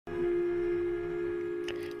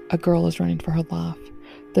A girl is running for her life.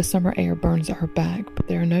 The summer air burns at her back, but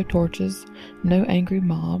there are no torches, no angry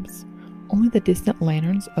mobs, only the distant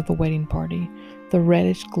lanterns of the wedding party, the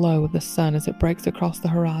reddish glow of the sun as it breaks across the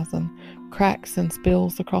horizon, cracks and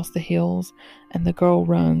spills across the hills, and the girl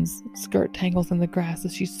runs, skirt tangles in the grass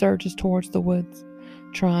as she surges towards the woods,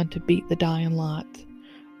 trying to beat the dying light.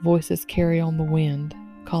 Voices carry on the wind,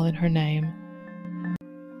 calling her name.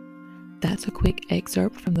 That's a quick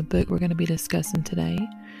excerpt from the book we're going to be discussing today,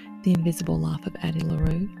 The Invisible Life of Addie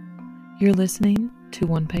LaRue. You're listening to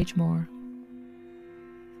One Page More.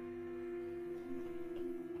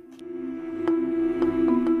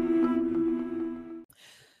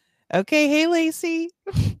 Okay, hey Lacey.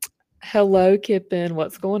 Hello, Kippen.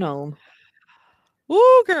 What's going on?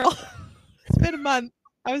 Woo, girl. It's been a month.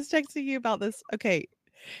 I was texting you about this. Okay,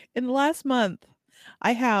 in the last month,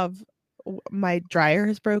 my dryer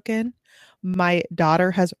has broken. My daughter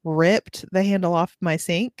has ripped the handle off my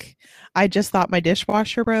sink. I just thought my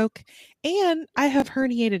dishwasher broke, and I have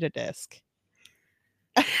herniated a disc.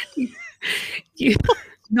 You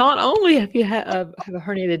not only have you have a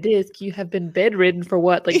herniated disc, you have been bedridden for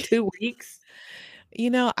what, like 2 weeks? You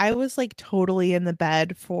know, I was like totally in the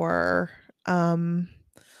bed for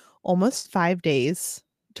almost 5 days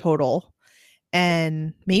total.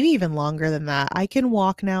 And maybe even longer than that. I can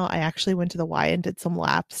walk now. I actually went to the Y and did some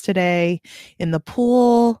laps today in the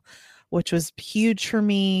pool, which was huge for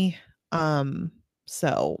me.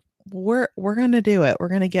 So we're gonna do it. We're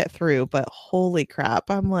gonna get through. But holy crap,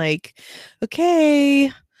 I'm like, okay,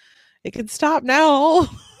 it can stop now.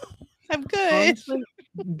 I'm good. Honestly,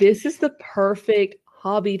 this is the perfect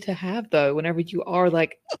hobby to have, though, whenever you are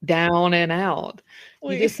like down and out.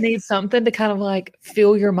 You just need something to kind of like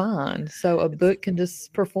fill your mind, so a book can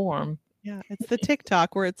just perform. Yeah, it's the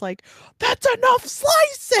TikTok where it's like, that's enough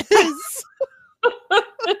slices.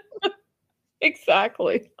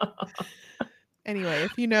 Exactly. Anyway,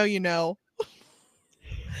 if you know, you know.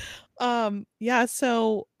 Yeah,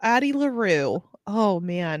 so Addie LaRue. Oh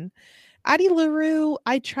man. Addie LaRue,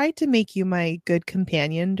 I tried to make you my good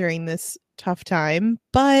companion during this tough time,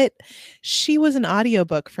 but she was an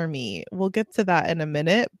audiobook for me. We'll get to that in a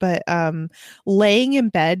minute, but laying in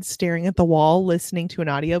bed staring at the wall listening to an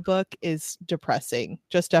audiobook is depressing.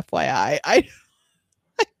 Just FYI.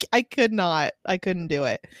 I couldn't do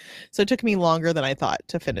it. So it took me longer than I thought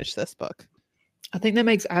to finish this book. I think that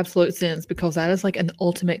makes absolute sense, because that is like an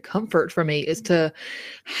ultimate comfort for me, is to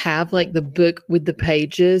have like the book with the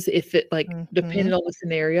pages, if it like depended on the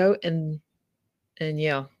scenario. And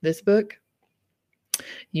yeah, this book,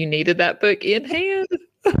 you needed that book in hand.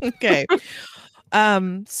 Okay.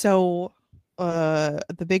 So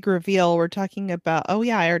the big reveal, we're talking about, oh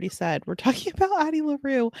yeah, I already said, we're talking about Addie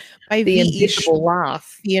LaRue by The Invisible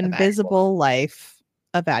Life. The Invisible Life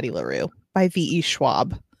of Addie LaRue by V.E.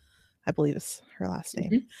 Schwab, I believe is her last name.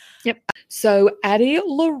 Mm-hmm. Yep. So Addie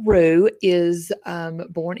LaRue is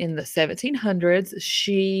born in the 1700s.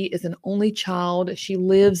 She is an only child. She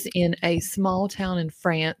lives in a small town in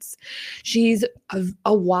France. She's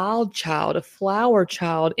a wild child, a flower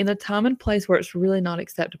child, in a time and place where it's really not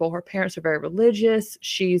acceptable. Her parents are very religious.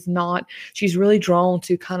 She's really drawn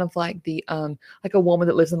to kind of like the like a woman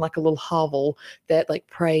that lives in like a little hovel that like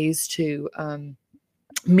prays to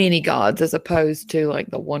many gods as opposed to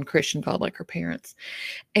like the one Christian God like her parents.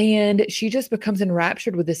 And she just becomes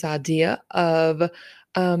enraptured with this idea of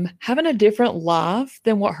having a different life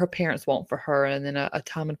than what her parents want for her. And then a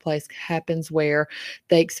time and place happens where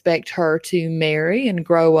they expect her to marry and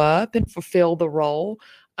grow up and fulfill the role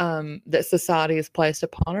that society has placed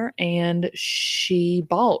upon her. And she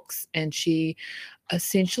balks, and she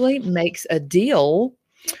essentially makes a deal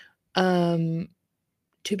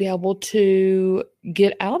to be able to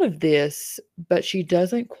get out of this, but she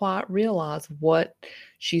doesn't quite realize what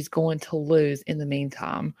she's going to lose in the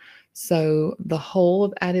meantime. So the whole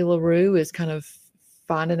of Addie LaRue is kind of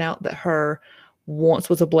finding out that her once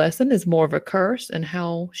was a blessing is more of a curse, and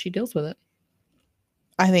how she deals with it.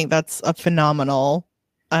 I think that's a phenomenal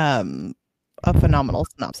synopsis,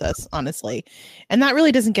 honestly. And that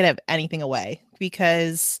really doesn't get anything away,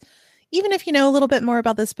 because even if you know a little bit more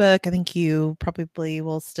about this book, I think you probably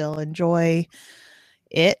will still enjoy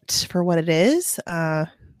it for what it is.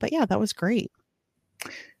 But yeah, that was great.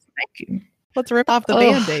 Thank you. Let's rip off the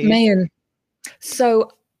Band-Aid. Man.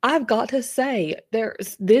 So I've got to say,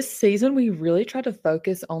 this season we really tried to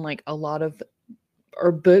focus on like a lot of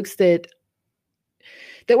books that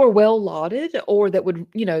were well lauded, or that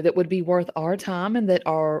would be worth our time and that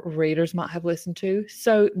our readers might have listened to.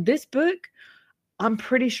 So this book, I'm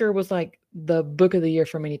pretty sure, was like the book of the year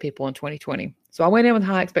for many people in 2020. So I went in with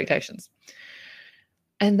high expectations.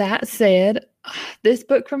 And that said, This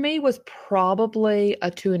book for me was probably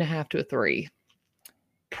a 2.5 to a 3.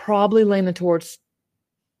 Probably leaning towards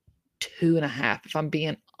 2.5, if I'm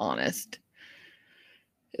being honest.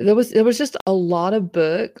 There was just a lot of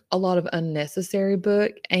book, a lot of unnecessary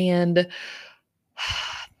book, and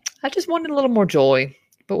I just wanted a little more joy,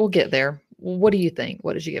 but we'll get there. What do you think?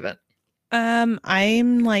 What did you give it?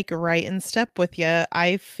 I'm like right in step with you.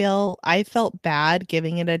 I felt bad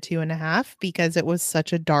giving it a 2.5 because it was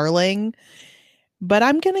such a darling, but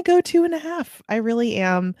I'm gonna go 2.5. I really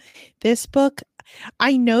am. This book,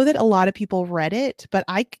 I know that a lot of people read it, but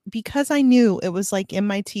because I knew it was like in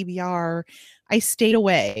my TBR, I stayed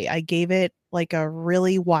away. I gave it like a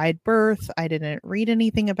really wide berth. I didn't read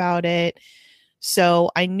anything about it. So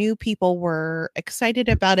I knew people were excited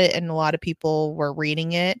about it and a lot of people were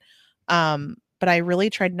reading it. But I really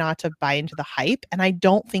tried not to buy into the hype. And I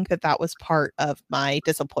don't think that that was part of my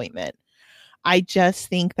disappointment. I just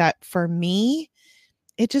think that for me,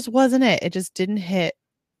 it just wasn't it. It just didn't hit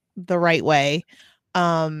the right way.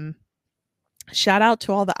 Um, Shout out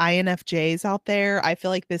to all the INFJs out there. I feel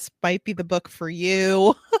like this might be the book for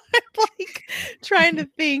you. Like trying to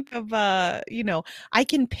think of I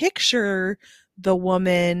can picture the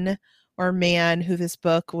woman or man who this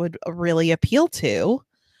book would really appeal to.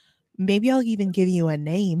 Maybe I'll even give you a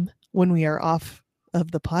name when we are off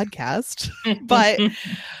of the podcast. but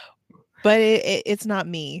it's not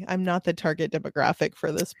me. I'm not the target demographic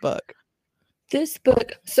for this book. This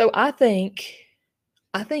book, so I think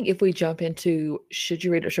if we jump into should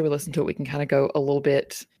you read it or should we listen to it, we can kind of go a little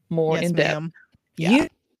bit more Yes, in depth. ma'am. Yeah.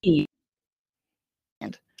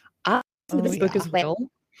 I Oh, this book yeah. as well.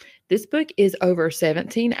 This book is over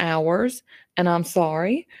 17 hours, and I'm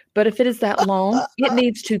sorry, but if it is that long, it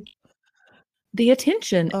needs to the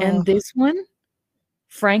attention. And this one,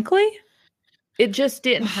 frankly, it just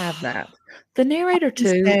didn't have that. The narrator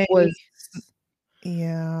too say, was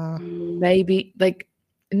yeah. maybe like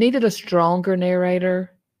needed a stronger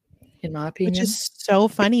narrator, in my Which opinion. is so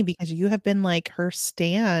funny because you have been like her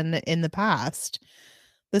stan in the past.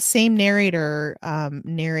 The same narrator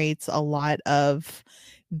narrates a lot of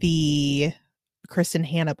the Kristen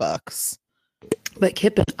Hanna books. But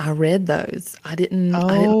Kippen, I read those. I didn't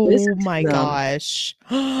Oh listen to my them. gosh.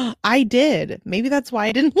 I did. Maybe that's why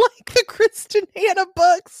I didn't like the Kristen Hanna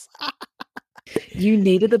books. You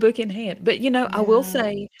needed the book in hand. But I will Yeah.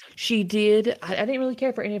 say she did. I didn't really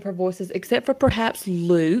care for any of her voices except for perhaps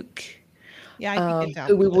Luke, Yeah, I could get down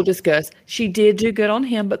who we with will Luke. discuss. She did do good on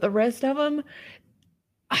him, but the rest of them,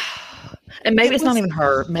 and maybe It it's not was even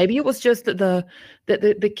her. Maybe it was just that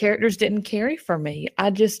the characters didn't carry for me. I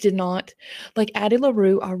just did not like Addie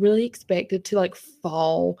LaRue. I really expected to like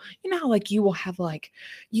fall. You know how like you will have like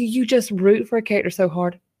you just root for a character so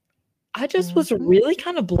hard. I just was Mhm. really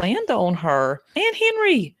kind of bland on her and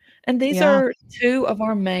Henry. And these Yeah. are two of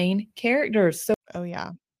our main characters. So Oh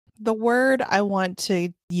yeah. The word I want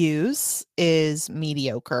to use is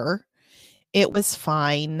mediocre. It was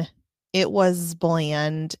fine. It was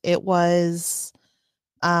bland. It was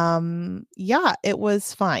yeah, it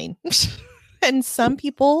was fine. And some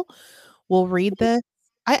people will read this.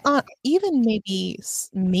 Even maybe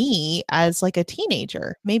me as like a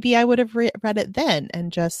teenager. Maybe I would have read it then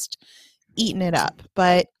and just eaten it up.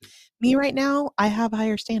 But me right now, I have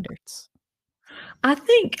higher standards. I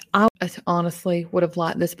think I honestly would have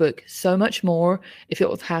liked this book so much more if it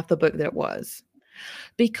was half the book that it was.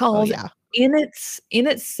 Oh Because yeah. in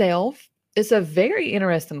itself, it's a very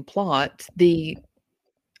interesting plot. The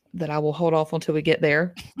that I will hold off until we get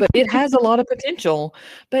there, but it has a lot of potential.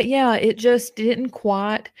 But yeah, it just didn't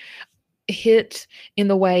quite hit in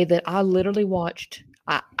the way that I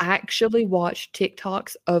actually watched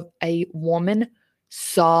TikToks of a woman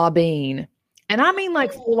sobbing. And I mean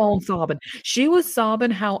like full on sobbing. She was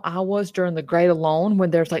sobbing how I was during The Great Alone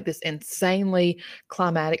when there's like this insanely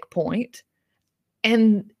climatic point.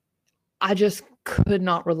 And I just could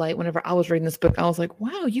not relate whenever I was reading this book. I was like,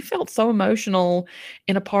 wow, you felt so emotional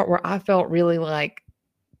in a part where I felt really like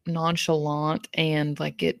nonchalant and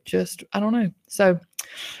like it just I don't know. So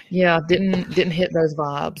yeah, didn't hit those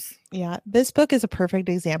vibes. Yeah, this book is a perfect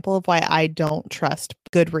example of why I don't trust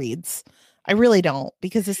Goodreads. I really don't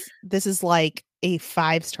because this is like a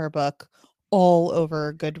 5-star book all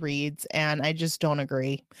over Goodreads and I just don't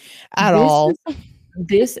agree at This all. is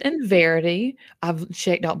this and Verity. I've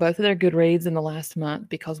checked out both of their Goodreads in the last month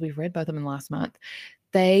because we've read both of them in the last month.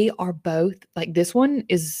 They are both like this one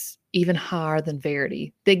is even higher than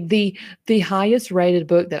Verity. The highest rated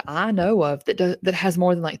book that I know of that has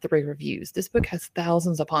more than like 3 reviews. This book has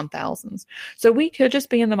thousands upon thousands. So we could just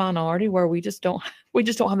be in the minority where we just don't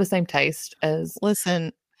have the same taste as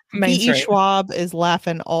Listen, V.E. Mainstream. Schwab is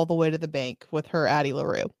laughing all the way to the bank with her Addie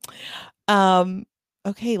LaRue. Um,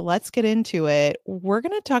 okay, let's get into it. We're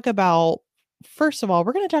going to talk about, first of all,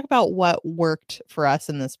 we're going to talk about what worked for us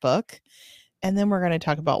in this book, and then we're going to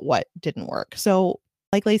talk about what didn't work. So,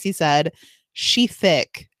 like Lacey said, she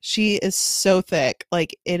thick. She is so thick.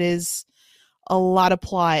 Like, it is a lot of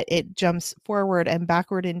plot. It jumps forward and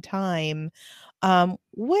backward in time,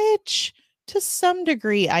 which to some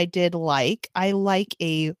degree I did like. I like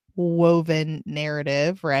a woven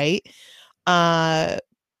narrative, right? But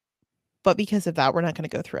because of that, we're not going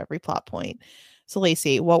to go through every plot point. So,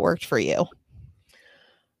 Lacey, what worked for you?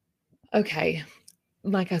 Okay.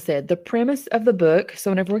 Like I said, the premise of the book,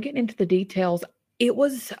 so whenever we're getting into the details, it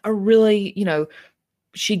was a really,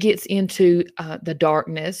 she gets into the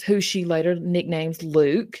darkness, who she later nicknames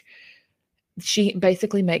Luke. She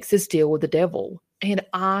basically makes this deal with the devil. And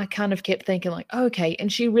I kind of kept thinking, like, okay.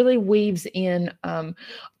 And she really weaves in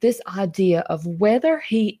this idea of whether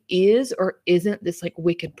he is or isn't this like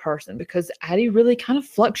wicked person, because Addie really kind of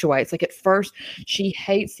fluctuates. Like, at first, she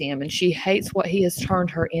hates him and she hates what he has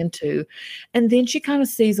turned her into. And then she kind of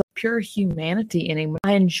sees a pure humanity in him.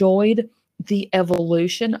 I enjoyed the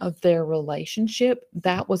evolution of their relationship.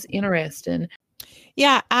 That was interesting.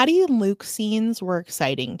 Yeah, Addie and Luke scenes were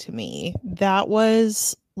exciting to me. That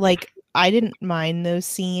was like, I didn't mind those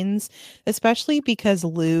scenes, especially because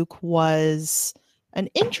Luke was an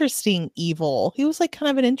interesting evil. He was like kind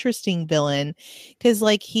of an interesting villain because,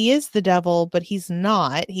 like, he is the devil, but he's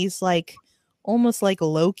not. He's like almost like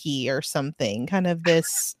Loki or something, kind of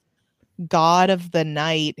this god of the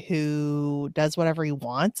night who does whatever he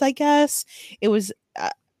wants, I guess. It was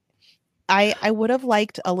I would have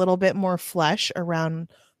liked a little bit more flesh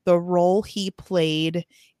around the role he played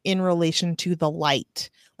in relation to the light.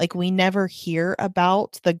 Like, we never hear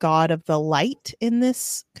about the god of the light in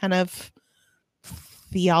this kind of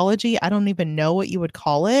theology. I don't even know what you would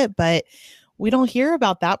call it, but we don't hear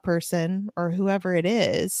about that person or whoever it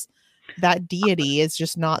is. That deity is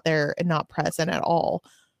just not there and not present at all.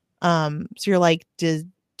 So you're like, do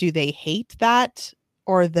they hate that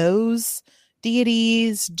or those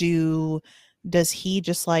deities? Does he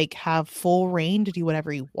just like have full reign to do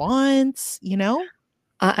whatever he wants, you know?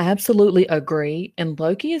 I absolutely agree. And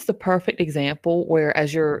Loki is the perfect example where,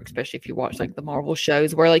 as you're, especially if you watch like the Marvel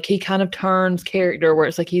shows, where like he kind of turns character where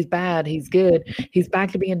it's like he's bad, he's good, he's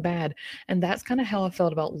back to being bad. And that's kind of how I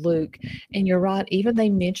felt about Luke. And you're right. Even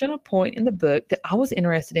they mention a point in the book that I was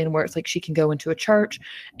interested in where it's like she can go into a church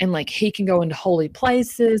and like he can go into holy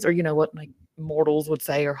places, or, what like mortals would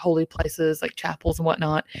say, or holy places like chapels and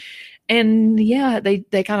whatnot. And yeah, they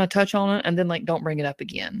kind of touch on it and then like don't bring it up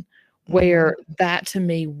again, Mhm. where that to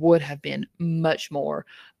me would have been much more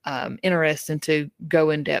interesting to go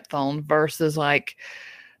in depth on, versus like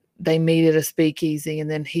they meet at a speakeasy and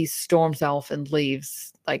then he storms off and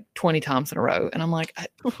leaves like 20 times in a row. And I'm like,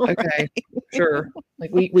 okay, Right. sure. Like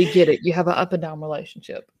we get it. You have an up and down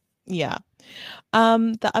relationship. Yeah.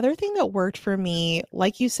 The other thing that worked for me,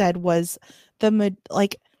 like you said, was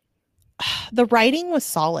like the writing was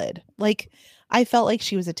solid. Like, I felt like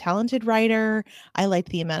she was a talented writer. I liked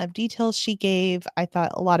the amount of details she gave. I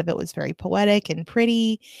thought a lot of it was very poetic and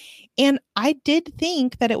pretty. And I did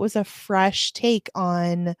think that it was a fresh take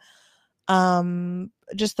on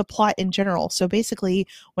just the plot in general. So basically,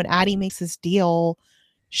 when Addie makes this deal,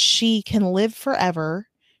 she can live forever.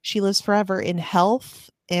 She lives forever in health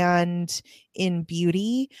and in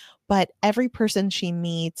beauty, but every person she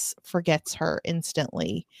meets forgets her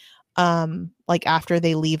instantly. Like after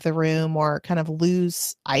they leave the room or kind of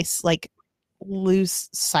lose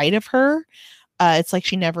sight of her, it's like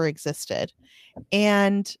she never existed.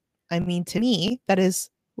 And I mean, to me, that is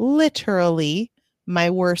literally my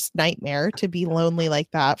worst nightmare, to be lonely like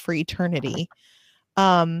that for eternity.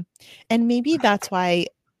 Um, and maybe that's why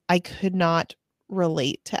I could not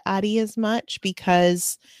relate to Addie as much,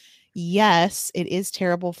 because yes, it is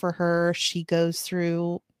terrible for her. She goes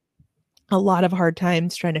through a lot of hard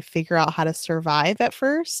times trying to figure out how to survive at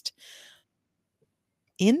first.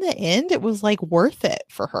 In the end, it was like worth it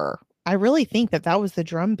for her. I really think that that was the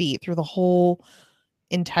drumbeat through the whole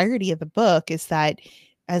entirety of the book, is that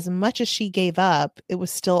as much as she gave up, it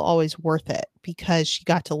was still always worth it because she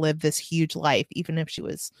got to live this huge life, even if she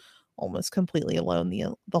was almost completely alone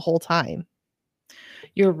the whole time.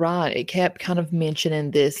 You're right. It kept kind of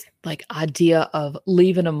mentioning this like idea of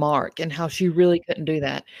leaving a mark and how she really couldn't do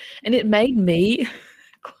that. And it made me,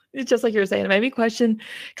 it's just like you're saying, it made me question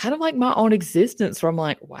kind of like my own existence, where I'm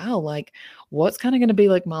like, wow, like what's kind of going to be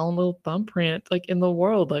like my own little thumbprint like in the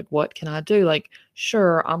world? Like, what can I do? Like,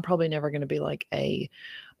 sure, I'm probably never going to be like I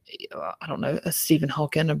don't know, a Stephen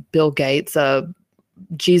Hawking, a Bill Gates, a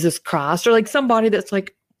Jesus Christ, or like somebody that's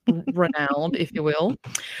like renowned, if you will.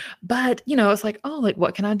 But, it's like, oh, like,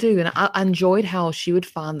 what can I do? And I enjoyed how she would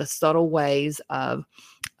find the subtle ways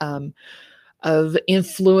um, of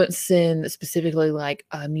influencing specifically like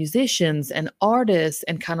musicians and artists,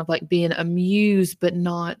 and kind of like being amused but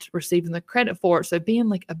not receiving the credit for it. So being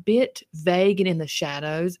like a bit vague and in the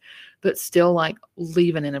shadows, but still like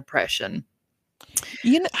leaving an impression.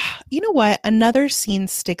 You know, you know what? Another scene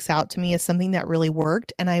sticks out to me as something that really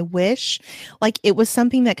worked, and I wish, like, it was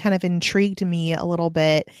something that kind of intrigued me a little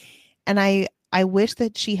bit, and I wish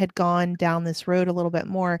that she had gone down this road a little bit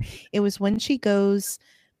more. It was when she goes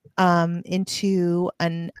into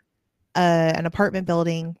an apartment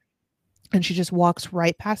building, and she just walks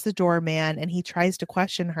right past the doorman, and he tries to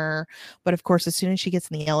question her, but of course as soon as she gets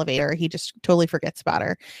in the elevator he just totally forgets about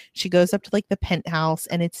her. She goes up to like the penthouse,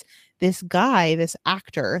 and it's this guy, this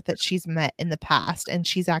actor that she's met in the past, and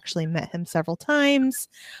she's actually met him several times,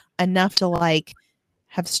 enough to like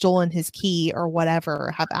have stolen his key or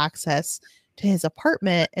whatever, have access to his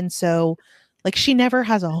apartment. And so like she never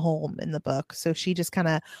has a home in the book, so she just kind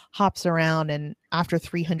of hops around, and after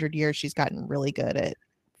 300 years she's gotten really good at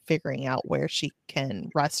figuring out where she can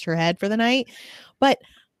rest her head for the night. But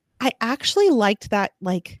I actually liked that,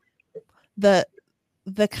 like the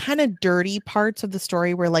kind of dirty parts of the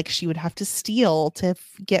story where like she would have to steal to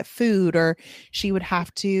get food, or she would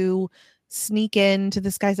have to sneak into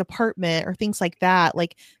this guy's apartment or things like that.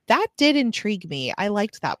 Like that did intrigue me. I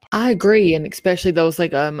liked that part. I agree, and especially those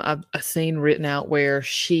like a scene written out where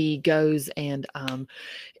she goes and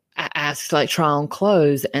asks to like try on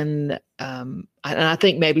clothes, and I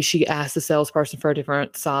think maybe she asked the salesperson for a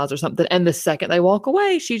different size or something, and the second they walk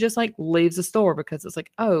away she just like leaves the store, because it's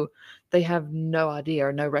like, oh, they have no idea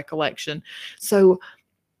or no recollection. So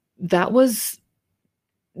this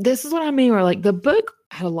is what I mean, where like the book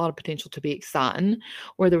had a lot of potential to be exciting,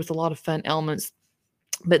 where there was a lot of fun elements,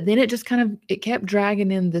 but then it kept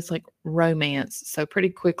dragging in this like romance. So pretty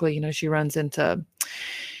quickly, she runs into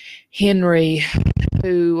Henry,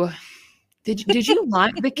 who did you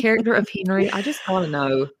like the character of Henry? I just want to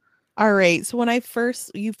know. All right. So when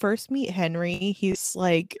you first meet Henry, he's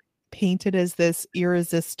like painted as this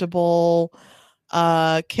irresistible,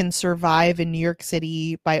 can survive in New York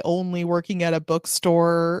City by only working at a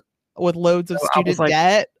bookstore with loads of So I was student like,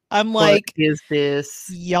 debt. I'm what like, is this?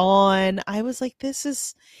 yawn. I was like,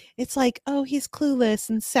 it's like, oh, he's clueless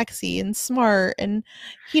and sexy and smart, and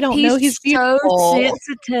he don't know He's he's so beautiful.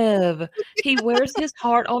 sensitive. He wears his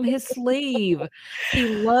heart on his sleeve. He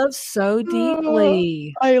loves so Uh,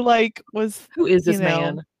 deeply. I like was, Who is you this know,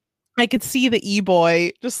 man? I could see the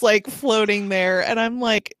e-boy just like floating there, and I'm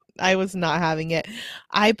like, I was not having it.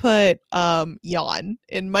 I put yawn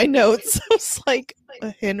in my notes. I was like,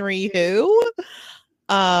 Henry who?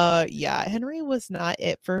 Yeah, Henry was not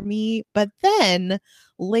it for me. But then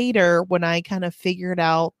later when I kind of figured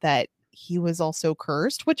out that he was also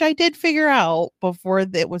cursed, which I did figure out before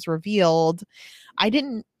it was revealed, I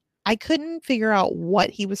couldn't figure out what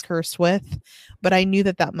he was cursed with, but I knew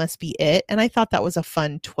that that must be it, and I thought that was a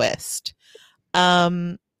fun twist.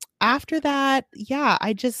 Um After that, yeah,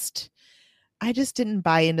 I just didn't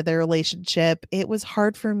buy into their relationship. It was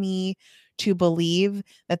hard for me to believe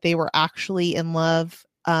that they were actually in love,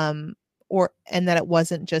 or and that it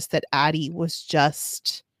wasn't just that Addie was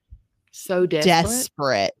just So desperate.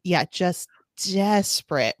 desperate. Yeah, just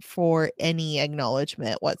desperate for any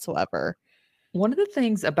acknowledgement whatsoever. One of the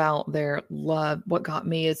things about their love, what got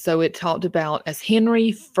me is, so it talked about as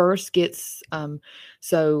Henry first gets,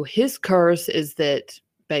 so his curse is that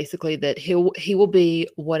basically that he will be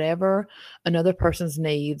whatever another person's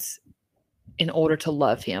needs in order to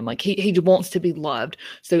love him. Like he wants to be loved.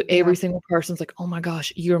 So Yeah. every single person's like, oh my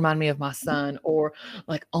gosh, you remind me of my son, or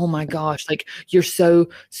like, oh my gosh, like you're so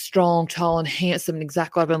strong, tall, and handsome, and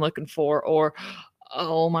exactly what I've been looking for, or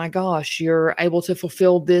oh my gosh, you're able to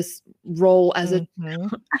fulfill this role as a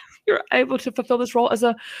Mhm. you're able to fulfill this role as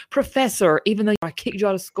a professor, even though I kicked you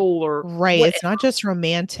out of school or Right. what. It's not just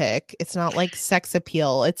romantic. It's not like sex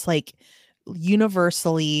appeal. It's like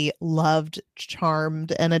universally loved,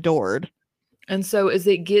 charmed, and adored. And so as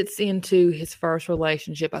it gets into his first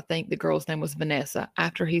relationship, I think the girl's name was Vanessa,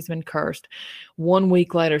 after he's been cursed. 1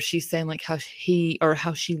 week later, she's saying like how she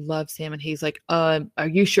loves him. And he's like, are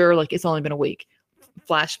you sure? Like it's only been a week.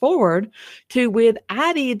 Flash forward to with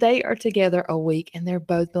Addie, they are together a week and they're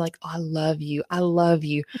both like, oh, I love you. I love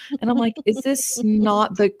you. And I'm like, is this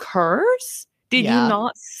not the curse? Did you Yeah.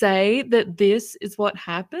 not say that this is what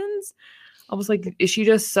happens? I was like, is she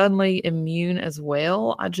just suddenly immune as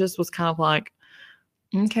well? I just was kind of like,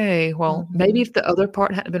 okay, well, maybe Mhm. if the other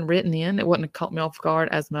part hadn't been written in, it wouldn't have caught me off guard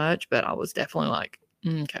as much, but I was definitely like,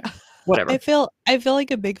 Okay. Whatever. I feel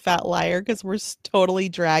like a big fat liar because we're totally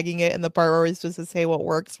dragging it in the part where we're supposed to say what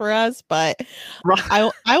works for us. But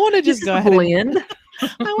Right. I want to This just is go a ahead and blend.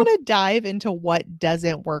 I want to dive into what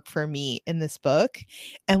doesn't work for me in this book.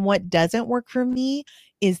 And what doesn't work for me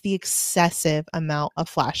is the excessive amount of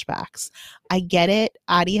flashbacks. I get it.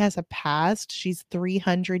 Addie has a past. She's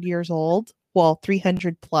 300 years old. Well,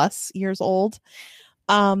 300 plus years old.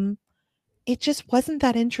 Um, it just wasn't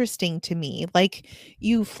that interesting to me. Like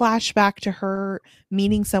you flash back to her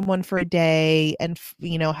meeting someone for a day and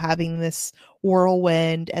having this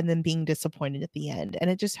whirlwind and then being disappointed at the end. And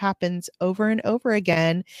it just happens over and over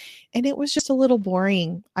again. And it was just a little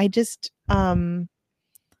boring. I don't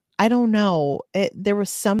know. There was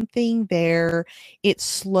something there. It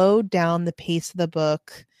slowed down the pace of the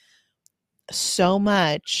book so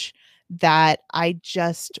much that I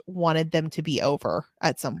just wanted them to be over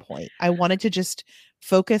at some point. I wanted to just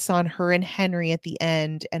focus on her and Henry at the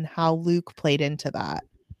end and how Luke played into that.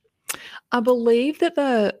 I believe that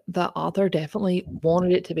the author definitely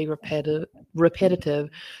wanted it to be repetitive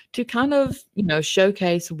to kind of,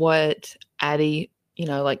 showcase what Addie,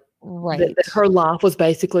 like that Right. her life was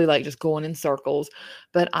basically like just going in circles.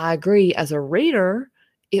 But I agree, as a reader,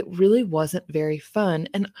 it really wasn't very fun.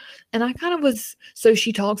 And I kind of was, so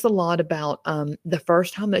she talks a lot about the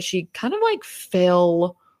first time that she kind of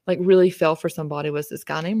really fell for somebody was this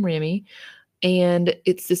guy named Remy. And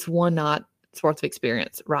it's this one night worth of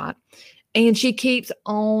experience, right? And she keeps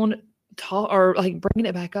on or like bringing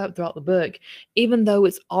it back up throughout the book, even though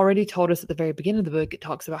it's already told us at the very beginning of the book. It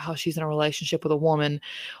talks about how she's in a relationship with a woman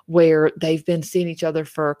where they've been seeing each other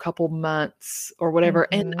for a couple months or whatever.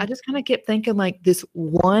 And I Mhm. just kind of kept thinking like this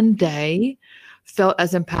one day felt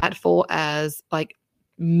as impactful as like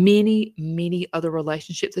many, many other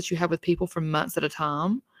relationships that you have with people for months at a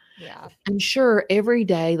time. Yeah. And sure, every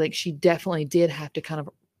day, like she definitely did have to kind of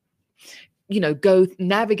go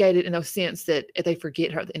navigate it in a sense that they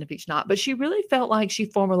forget her at the end of each night. But she really felt like she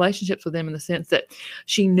formed relationships with them in the sense that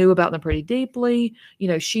she knew about them pretty deeply.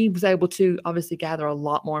 She was able to obviously gather a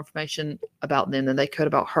lot more information about them than they could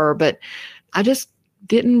about her. But I just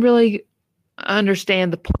didn't really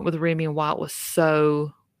understand the point with Remy and why it was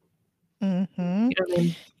so, Mhm. what I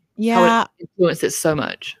mean? How it Yeah. influenced it so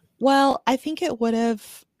much. Well, I think it would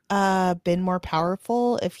have been more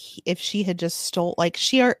powerful if she had just stole like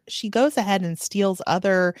she goes ahead and steals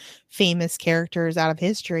other famous characters out of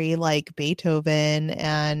history like Beethoven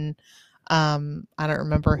and I don't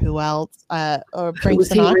remember who else or Who Frank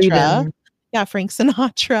was he Sinatra. reading? Yeah, Frank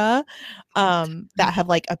Sinatra that have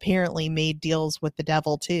like apparently made deals with the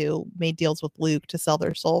devil too, made deals with Luke to sell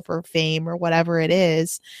their soul for fame or whatever it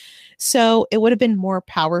is. So it would have been more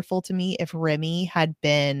powerful to me if Remy had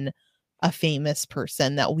been a famous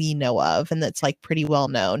person that we know of and that's like pretty well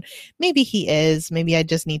known. Maybe he is. Maybe I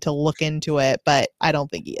just need to look into it, but I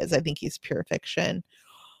don't think he is. I think he's pure fiction.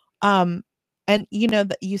 Um, and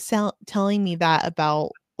that you telling me that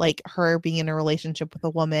about like her being in a relationship with a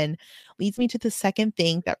woman leads me to the second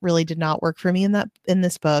thing that really did not work for me in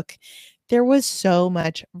this book. There was so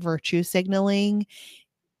much virtue signaling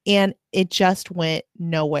and it just went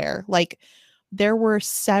nowhere. Like there were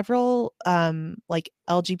several like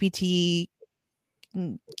LGBTQ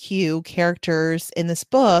characters in this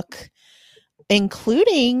book,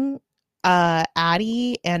 including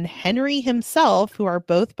Addie and Henry himself, who are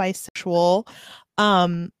both bisexual.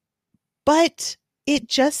 Um, but it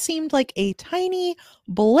just seemed like a tiny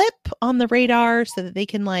blip on the radar so that they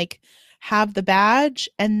can like have the badge.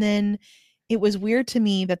 And then it was weird to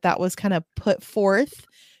me that that was kind of put forth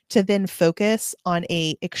to then focus on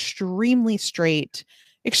a extremely straight,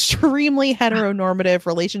 extremely heteronormative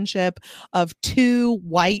relationship of two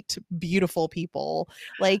white beautiful people.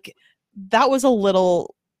 Like that was a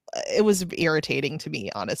little it was irritating to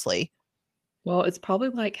me, honestly. Well, it's probably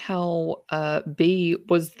like how B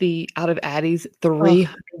was out of Addie's Ugh.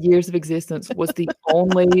 300 years of existence, was the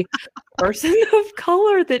only person of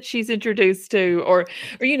color that she's introduced to, or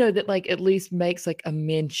that like at least makes like a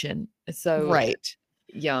mention. So Right.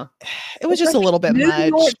 yeah, It was just a especially little bit New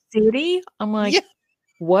York much. City. I'm Yeah, like,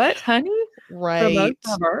 what, honey? The most right.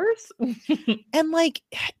 diverse? And like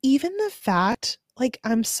even the fact, like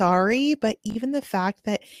I'm sorry, but even the fact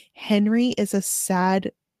that Henry is a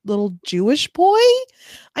sad little Jewish boy,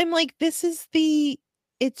 I'm like this is the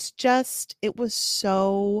it's just it was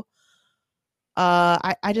so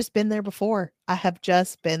I just been there before. I have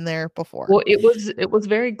just been there before. Well, it was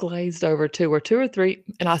very glazed over too, or two or three.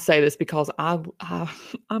 And I say this because I'm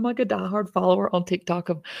like a diehard follower on TikTok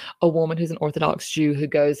of a woman who's an Orthodox Jew who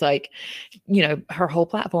goes like, her whole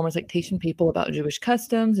platform is like teaching people about Jewish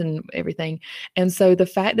customs and everything. And so the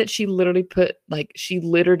fact that she literally she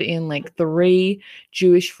littered in like three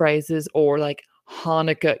Jewish phrases or like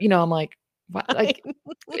Hanukkah, I'm like, what? Like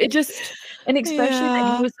it just, and especially that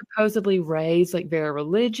he Yeah. was supposedly raised like very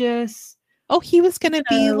religious. Oh, he was gonna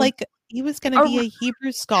be So, like he was gonna be a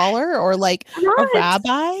Hebrew scholar or like a right.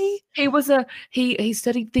 rabbi. He was he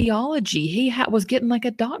studied theology. He was getting like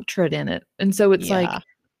a doctorate in it. And so it's like, Yeah.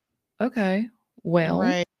 okay, well,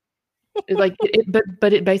 Right.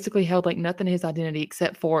 but it basically held like nothing in his identity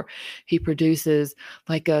except for he produces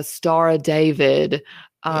like a Star of David.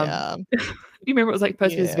 Yeah. You remember it was like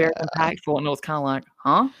supposed to be this very Yeah. impactful, and it was kind of like,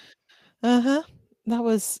 huh? Uh-huh. That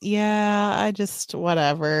was, yeah, I just,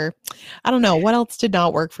 whatever. I don't know. What else did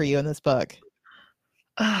not work for you in this book?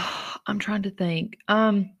 I'm trying to think.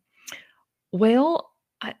 Well,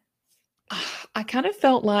 I kind of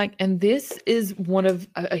felt like, and this is one of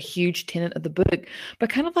a huge tenet of the book,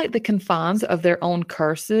 but kind of like the confines of their own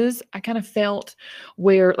curses. I kind of felt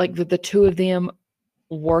where like the two of them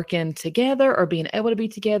working together or being able to be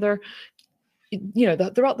together,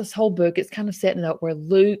 throughout this whole book, it's kind of setting up where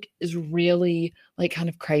Luke is really like kind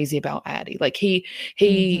of crazy about Addie. Like he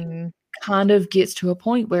Mm-hmm. kind of gets to a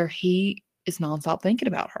point where he is nonstop thinking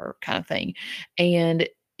about her, kind of thing, and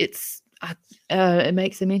it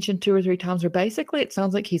makes him mention two or three times where basically it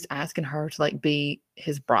sounds like he's asking her to like be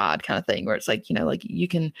his bride, kind of thing, where it's like like you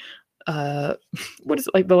can what is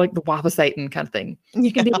it, like the wife of Satan kind of thing.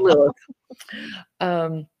 You can be Lilith.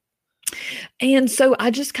 And so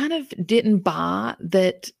I just kind of didn't buy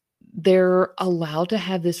that they're allowed to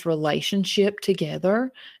have this relationship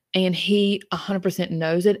together, and he 100%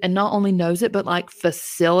 knows it, and not only knows it but like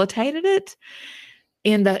facilitated it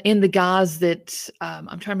in the guise that I'm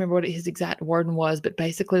trying to remember what his exact wording was, but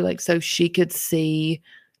basically like so she could see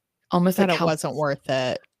almost That like it how, wasn't worth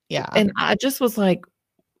it. Yeah. and I just was like,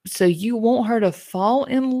 so you want her to fall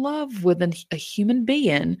in love with a human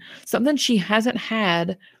being, something she hasn't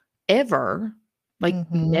had ever, like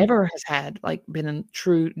Mm-hmm. never has had, like been in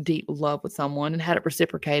true deep love with someone and had it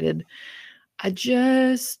reciprocated. I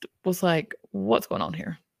just was like, what's going on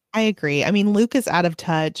here? I agree. I mean, Luke is out of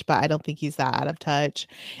touch, but I don't think he's that out of touch.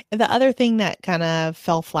 And the other thing that kind of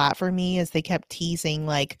fell flat for me is they kept teasing,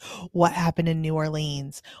 like, what happened in New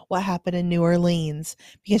Orleans? What happened in New Orleans?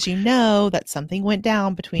 Because you know that something went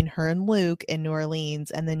down between her and Luke in New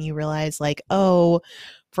Orleans. And then you realize, like, oh,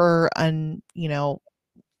 for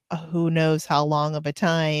who knows how long of a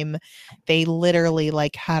time, they literally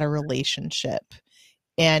like had a relationship,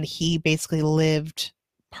 and he basically lived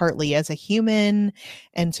partly as a human,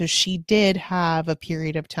 and so she did have a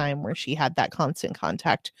period of time where she had that constant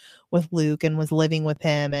contact with Luke and was living with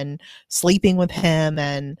him and sleeping with him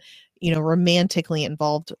and romantically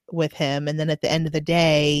involved with him, and then at the end of the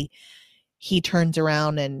day he turns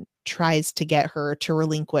around and tries to get her to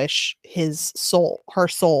relinquish her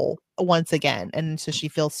soul once again. And so she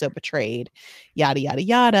feels so betrayed, yada, yada,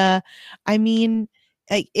 yada. I mean,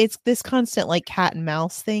 it's this constant like cat and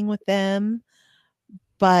mouse thing with them.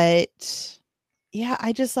 But yeah,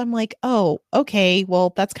 I'm like, oh, okay,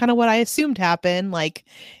 well, that's kind of what I assumed happened. Like,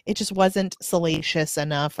 it just wasn't salacious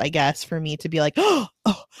enough, I guess, for me to be like, oh,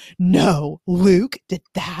 no, Luke did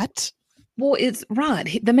that. Well, it's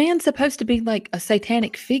right. The man's supposed to be like a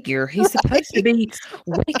satanic figure. He's supposed to be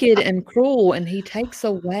wicked and cruel, and he takes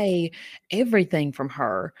away everything from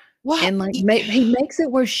her. What? And like he makes it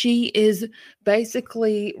where she is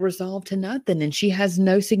basically resolved to nothing, and she has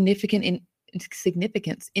no significance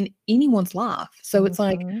in anyone's life. So it's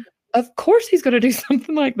like, Mhm. of course he's going to do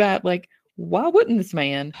something like that. Like, why wouldn't this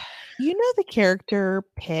man? You know the character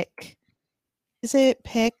Pick? Is it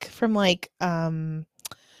Pick from like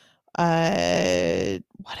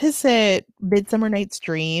what is it? Midsummer Night's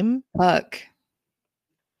Dream? Fuck.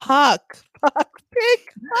 Huck. Huck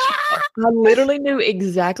Pick. I literally knew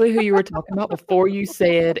exactly who you were talking about before you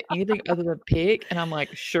said anything other than pig, and I'm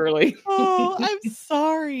like, surely. Oh, I'm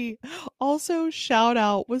sorry. Also, shout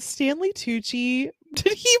out, was Stanley Tucci,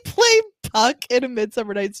 did he play Puck in A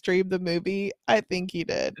Midsummer Night's Dream, the movie? I think he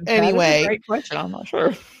did. That is a Anyway, great question. I'm not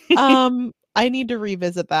sure. I need to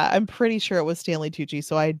revisit that. I'm pretty sure it was Stanley Tucci,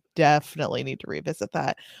 so I definitely need to revisit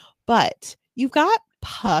that. But you've got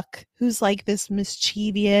Puck, who's like this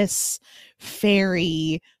mischievous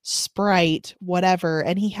fairy sprite, whatever,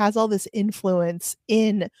 and he has all this influence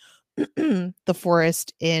in the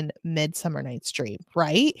forest in Midsummer Night's Dream,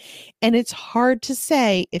 right? And it's hard to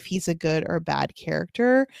say if he's a good or bad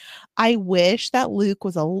character. I wish that Luke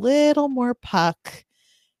was a little more Puck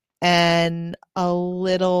and a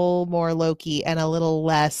little more Loki and a little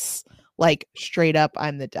less like straight up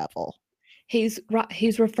I'm the devil. He's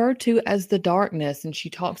referred to as the darkness, and she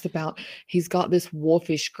talks about he's got this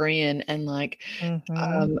wolfish grin, and like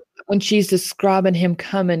Mm-hmm. when she's describing him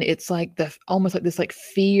coming, it's like the almost like this like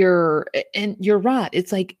fear. And you're right,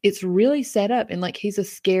 it's like it's really set up, and like he's a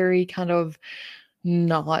scary kind of,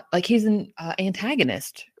 not like he's an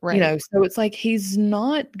antagonist, Right. so it's like he's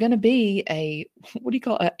not gonna be a what do you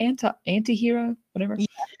call it, anti-hero, whatever.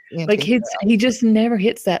 Yeah, Like anti-hero. he just never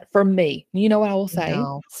hits that for me. You know what I will say?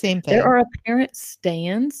 No, same There thing. are apparent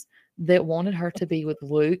stands that wanted her to be with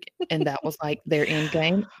Luke, and that was like their end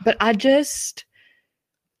game. But I just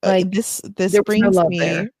like This there was no brings love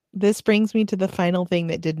there. me this brings me to the final thing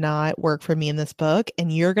that did not work for me in this book,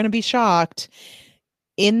 and you're going to be shocked.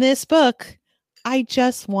 In this book, I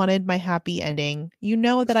just wanted my happy ending. You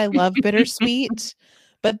know that I love bittersweet,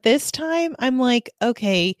 but this time I'm like,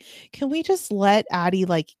 okay, can we just let Addie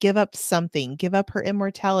like give up something, give up her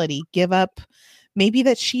immortality, give up maybe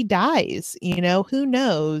that she dies, who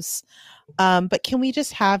knows? But can we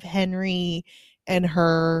just have Henry and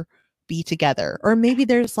her be together? Or maybe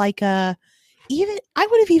there's like a even I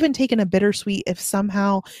would have even taken a bittersweet if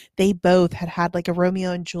somehow they both had had like a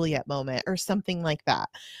Romeo and Juliet moment or something like that.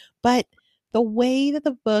 But the way that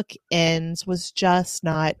the book ends was just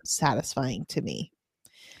not satisfying to me.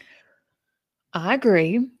 I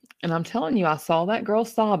agree. And I'm telling you, I saw that girl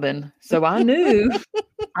sobbing. So I knew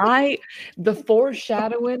I the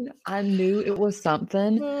foreshadowing, I knew it was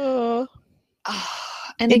something. Oh,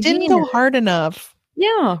 And it didn't again, go hard enough.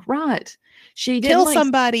 yeah, right. She didn't Kill like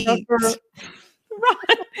somebody. suffer.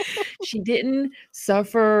 Right. She didn't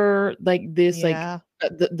suffer like this, like Yeah.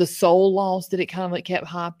 the soul loss that it kind of like kept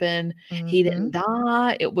hopping. He Mm-hmm. didn't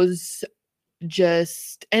die. It was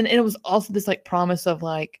just, and it was also this like promise of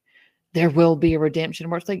like there will be a redemption,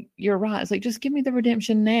 where it's like you're right. It's like just give me the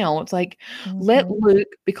redemption now. It's like let Mm-hmm.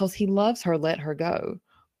 Luke, because he loves her, let her go,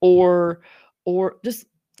 or just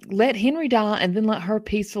let Henry die and then let her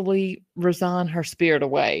peacefully resign her spirit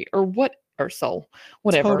away, or what, or soul,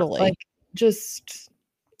 whatever. Like Totally. just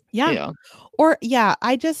Yeah. yeah. Or yeah,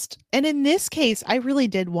 and in this case, I really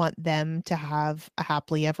did want them to have a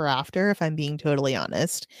happily ever after, if I'm being totally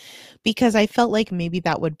honest, because I felt like maybe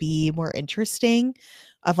that would be more interesting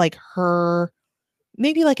of like her,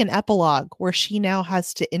 maybe like an epilogue where she now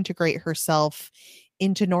has to integrate herself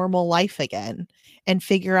into normal life again and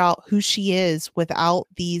figure out who she is without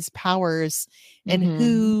these powers and Mhm.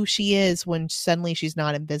 who she is when suddenly she's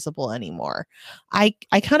not invisible anymore. I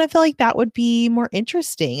kind of feel like that would be more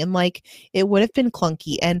interesting, and like it would have been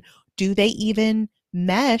clunky. And do they even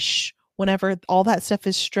mesh whenever all that stuff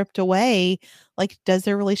is stripped away? Like does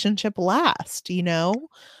their relationship last,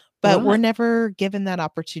 but we're Right. never given that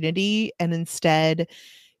opportunity, and instead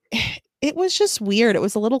it was just weird. It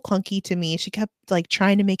was a little clunky to me. She kept like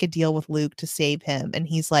trying to make a deal with Luke to save him, and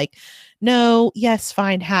he's like, "No, yes,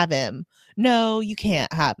 fine, have him. No, you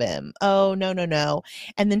can't have him. Oh, no, no, no."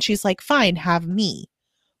 And then she's like, "Fine, have me."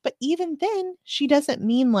 But even then, she doesn't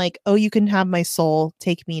mean like, "Oh, you can have my soul,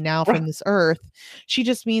 take me now Right. from this earth." She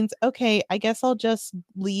just means, "Okay, I guess I'll just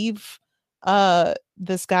leave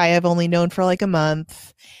this guy I've only known for like a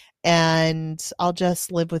month, and I'll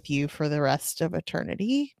just live with you for the rest of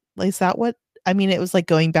eternity." Is that what I mean? It was like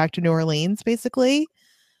going back to New Orleans basically,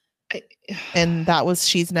 I- and that was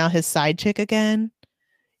she's now his side chick again.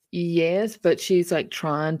 Yes, but she's like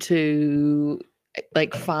trying to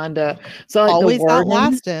like find a, so like the Always wording,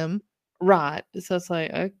 outlast him. right. So it's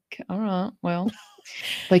like, okay, all right, well,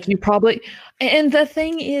 like you probably, and the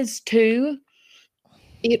thing is too,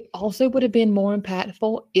 it also would have been more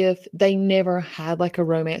impactful if they never had like a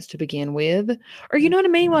romance to begin with. Or you know what I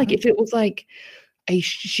mean? Like Mhm. if it was like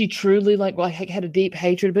she truly like had a deep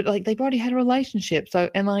hatred, but like they've already had a relationship. So,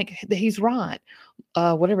 and like he's right.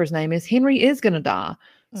 Whatever his name is, Henry is gonna die.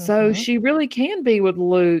 So Mhm. she really can be with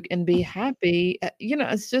Luke and be happy.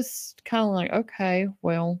 It's just kind of like, okay,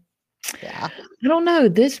 well, Yeah. I don't know.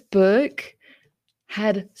 This book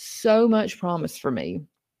had so much promise for me.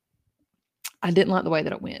 I didn't like the way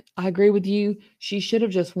that it went. I agree with you. She should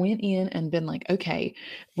have just went in and been like, okay,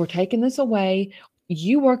 we're taking this away.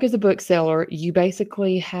 You work as a bookseller. You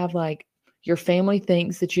basically have like your family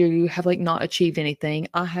thinks that you have like not achieved anything.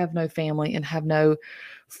 I have no family and have no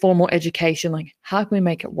formal education. Like, how can we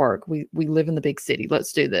make it work? We live in the big city.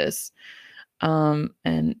 Let's do this.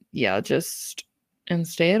 And yeah, just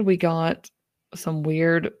instead we got some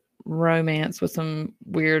weird romance with some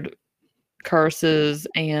weird curses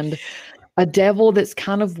and a devil that's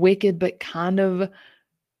kind of wicked, but kind of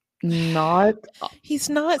not. He's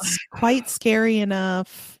not quite scary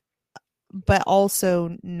enough, but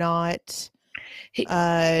also not He,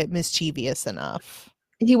 mischievous enough.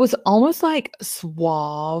 he was almost like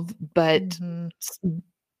suave, but Mhm.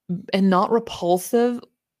 and not repulsive,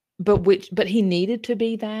 but he needed to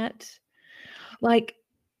be that. Like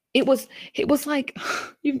it was like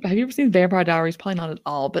have you ever seen Vampire Diaries? Probably not at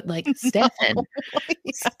all, but like Stefan.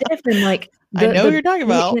 Yeah. Stefan, like I know what the you're talking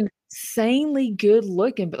about. insanely good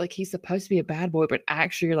looking, but like he's supposed to be a bad boy, but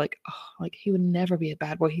actually you're like, oh, like he would never be a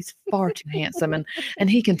bad boy. He's far too handsome and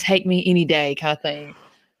he can take me any day kind of thing.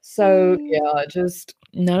 So yeah, just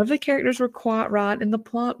none of the characters were quite right, and the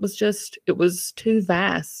plot was just it was too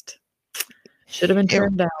vast. Should have been It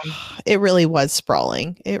trimmed down. it really was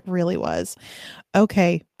sprawling. It really was.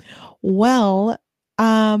 Okay. Well,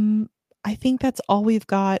 I think that's all we've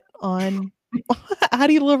got on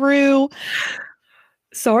Addie LaRue.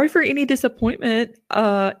 Sorry for any disappointment,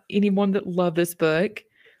 anyone that loved this book.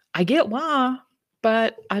 I get why,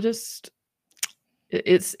 but it's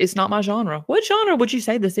not my genre. What genre would you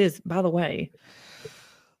say this is, by the way?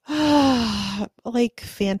 Like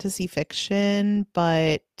fantasy fiction,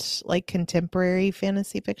 but like contemporary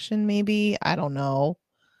fantasy fiction, maybe. I don't know.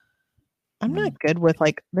 I'm not good with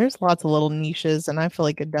like, there's lots of little niches, and I feel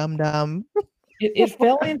like a dum dum. It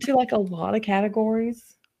fell into like a lot of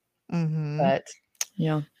categories, Mm-hmm. but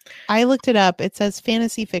yeah. I looked it up. It says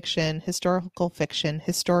fantasy fiction, historical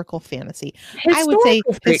fantasy. I would say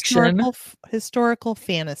Historical fiction. historical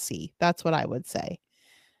fantasy. That's what I would say.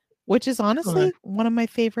 Which is Huh. honestly one of my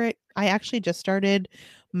favorite. I actually just started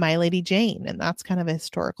My Lady Jane, and that's kind of a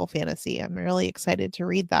historical fantasy. I'm really excited to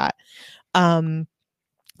read that.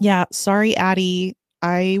 Yeah, sorry, Addie.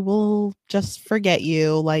 I will just forget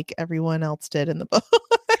you like everyone else did in the book.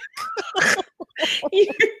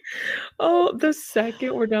 Oh, the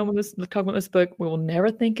second we're done with this talking about this book, we will never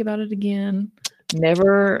think about it again.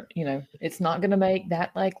 Never, it's not gonna make that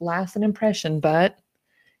like lasting impression, but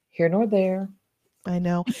here nor there. I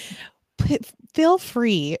know. Feel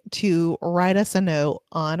free to write us a note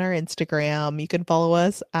on our Instagram. You can follow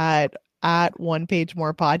us at One Page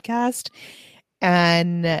More Podcast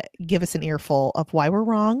and give us an earful of why we're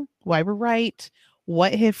wrong, why we're right,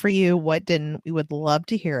 what hit for you, what didn't. We would love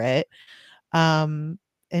to hear it. And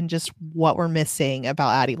just what we're missing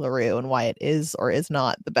about Addie LaRue and why it is or is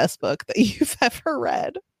not the best book that you've ever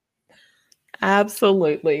read.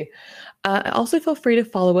 Absolutely. Also, feel free to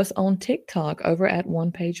follow us on TikTok over at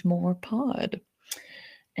One Page More Pod.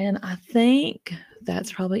 And I think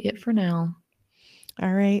that's probably it for now.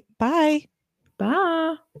 All right. Bye.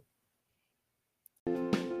 Bye.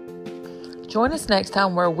 Join us next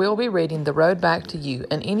time where we'll be reading The Road Back to You,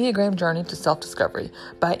 an Enneagram Journey to Self-Discovery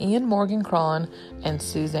by Ian Morgan Cron and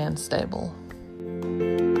Suzanne Stable.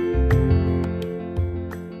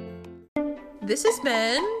 This has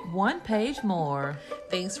been One Page More.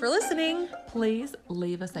 Thanks for listening. Please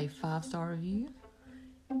leave us a 5-star review